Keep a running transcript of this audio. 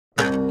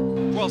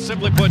Well,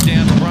 simply put,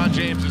 Dan, LeBron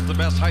James is the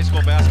best high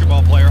school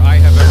basketball player I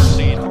have ever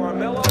seen. Melo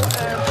and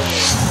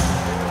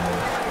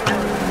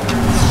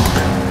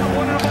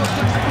one of the most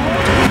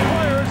explosive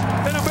players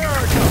in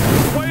America,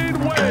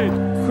 Wade.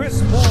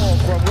 Chris Paul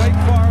from Wake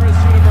Forest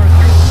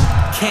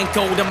University. Can't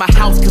go to my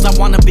house cause I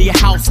wanna be a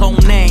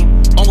household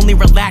name. Only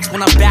relax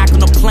when I'm back on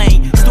the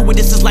plane.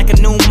 Stewardess is like a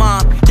new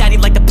mom. Daddy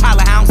like the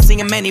pilot, I don't see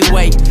him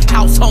anyway.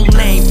 Household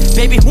name,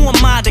 baby, who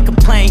am I to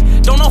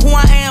complain? Don't know who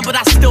I am, but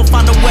I still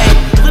find a way.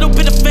 Little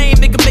bit of fame,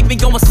 it can make me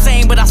go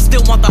insane, but I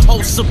still want the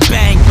whole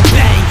shebang.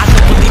 Bang, I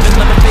don't believe in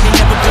love, it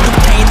never go to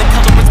pain. The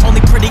color is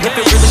only pretty if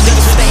it really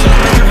makes a stain.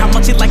 Measure how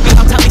much you like me,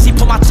 I'm telling she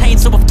pull my chain.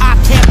 So if I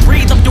can't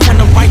breathe, I'm doing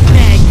the right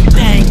thing.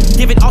 Dang,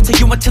 give it all to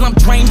you until I'm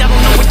drained. I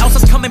don't know what else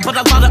is coming, but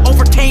a lot of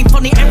overcame.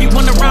 Funny,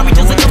 everyone around me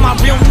doesn't know my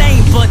real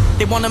name, but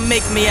they wanna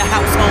make me a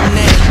household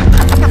name.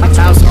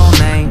 Household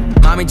name.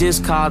 Mommy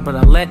just called, but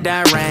I let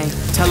that ring.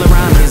 Tell her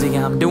I'm busy,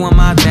 I'm doing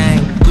my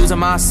thing. Losing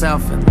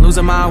myself and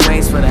losing my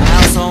ways for the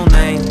household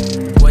name.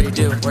 What'd he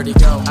do? Where'd he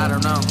go? I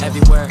don't know.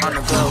 Everywhere on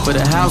the globe. For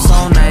the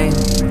household name.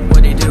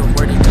 What'd he do?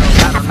 Where'd he go?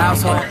 I don't know.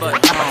 Household,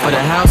 but for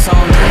the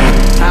household name.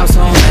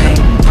 Household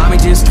name. Mommy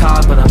just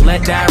called, but I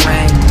let that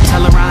ring.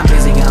 Tell her I'm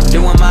busy, I'm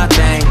doing my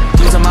thing.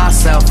 Losing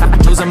myself,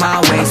 losing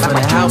my ways for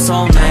the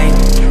household name.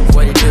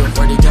 What'd he do?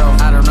 Where'd he go?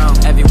 I don't know.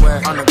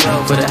 Everywhere on the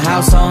globe. For the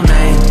household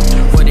name.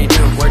 What'd he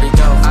do? Where'd he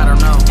go? I don't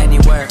know.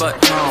 Anywhere but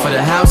for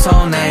the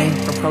household name.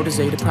 From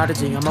protege to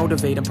prodigy, I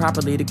motivate them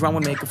properly to grow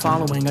and make a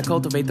following. I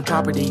cultivate the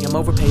property, I'm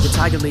overpaid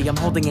entirely. I'm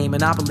holding a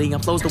monopoly, I'm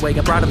flows the way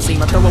I brought them. See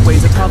my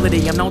throwaways of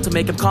quality, I'm known to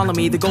make them calling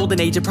me the golden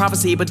age of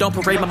prophecy. But don't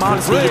parade my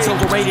modesty, it's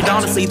overrated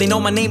honestly. They know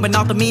my name but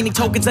not the meaning,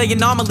 tokens a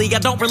anomaly. I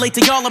don't relate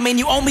to y'all, I mean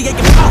you owe me a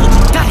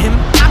apology. Got him,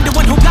 I'm the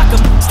one who got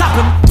him. Stop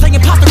him, playing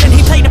imposter and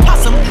he played a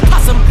possum.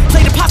 Possum,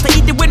 played a pasta,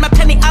 eat it with my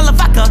penny a la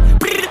vodka.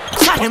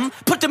 Shot him,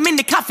 put him in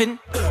the coffin.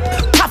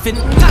 Coffin,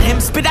 got him,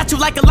 spit at you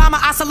like a llama.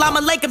 Assalamu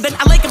alaikum, then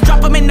I lake him,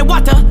 drop him in the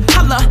water.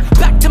 Holla,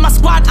 back to my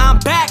squad, I'm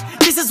back.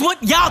 This is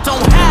what y'all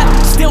don't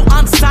have. Still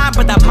unsigned,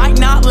 but that might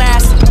not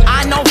last.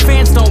 I know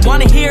fans don't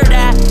wanna hear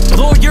that.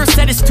 Lawyer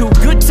said it's too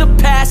good to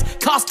pass.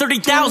 Cost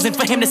 30,000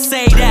 for him to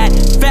say that.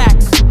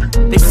 Facts.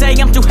 They say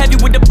I'm too heavy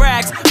with the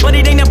brags, but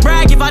it ain't a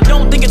brag if I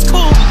don't think it's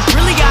cool.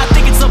 Really, I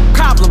think it's a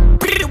problem.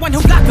 The one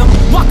who block him,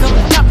 walk him,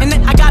 up, and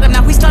then I got him.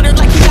 Now he stuttered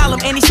like he got him,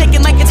 and he's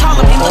shaking like it's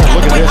Harlem. And look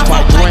at the way I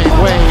walk like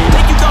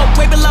make you go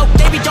way below,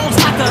 baby, don't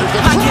slack her.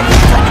 Like him,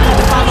 trying to go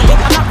to follow me.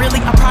 I'm not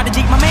really a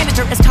prodigy. My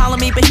manager is calling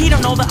me, but he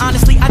don't know that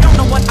honestly. I don't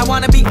know what I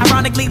wanna be.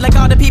 Ironically, like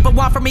all the people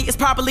want from me is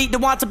properly to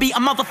want to be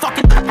a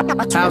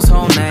motherfucking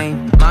household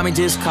name. Mommy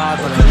just called,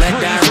 but I let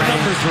that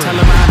ring. Tell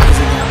her I'm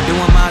busy, I'm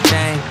doing my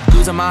thing.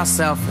 Losing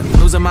myself and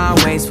losing my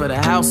ways for the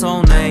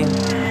household name.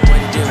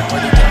 What'd he do?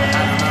 Where'd he go?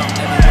 I don't know.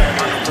 Everywhere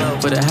on the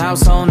globe. For the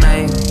household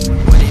name.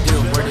 What'd he do?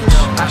 Where'd he go?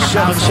 I don't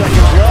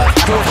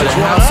know. For the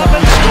household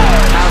name.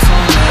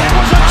 Household name.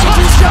 Mommy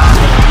just called,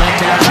 but I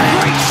let that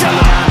ring. Tell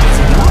her I'm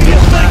busy,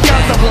 I'm doing my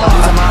thing.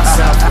 Losing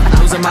myself,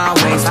 losing my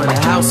ways for the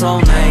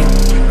household name.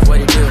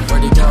 What'd he do?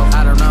 Where'd he go?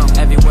 I don't know.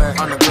 Everywhere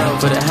on the globe.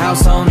 For the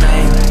household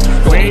name.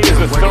 Wade is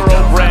a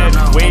thoroughbred.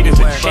 Wade is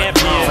a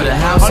champion. For the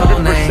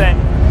household name.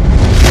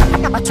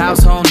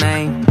 Household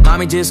name.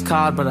 Mommy just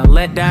called, but I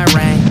let that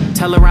ring.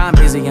 Tell her I'm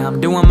busy, I'm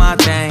doing my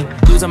thing.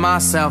 Losing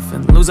myself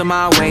and losing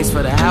my ways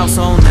for the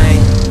household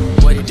name.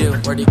 What'd he do?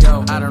 Where'd he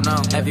go? I don't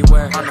know.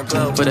 Everywhere on the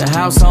globe. For the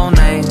household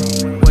name.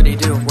 What'd he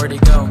do? Where'd he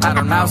go? I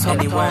don't know.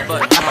 Anywhere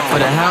but for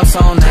the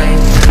household name.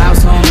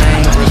 Household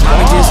name.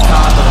 Mommy just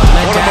called, but I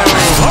let that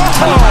ring.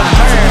 Tell her I'm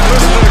busy,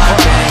 I'm doing my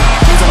thing.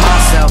 Losing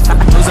myself,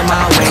 losing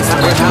my ways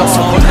for the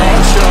household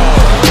name.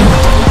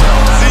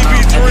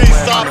 CP3,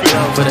 stop it.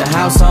 For the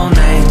household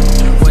name.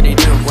 What'd he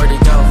do? Where'd he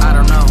go? I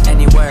don't know.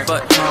 Anywhere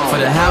but for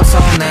the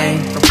household name.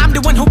 I'm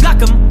the one who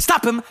block him,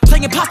 stop him,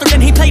 playing imposter,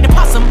 then he played a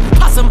possum.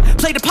 Possum,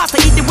 played a pasta,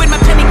 eat it with my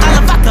penny a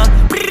la vodka.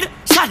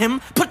 Shot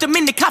him, put him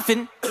in the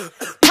coffin.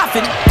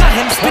 Coffin, got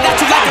him, spit at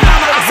you like a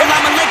llama.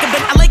 Assalamu alaikum,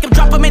 then I lake him,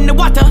 drop him in the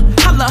water.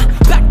 Holla,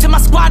 back to my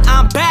squad,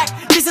 I'm back.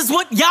 This is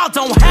what y'all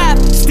don't have.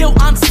 Still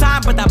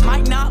unsigned, but that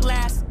might not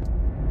last.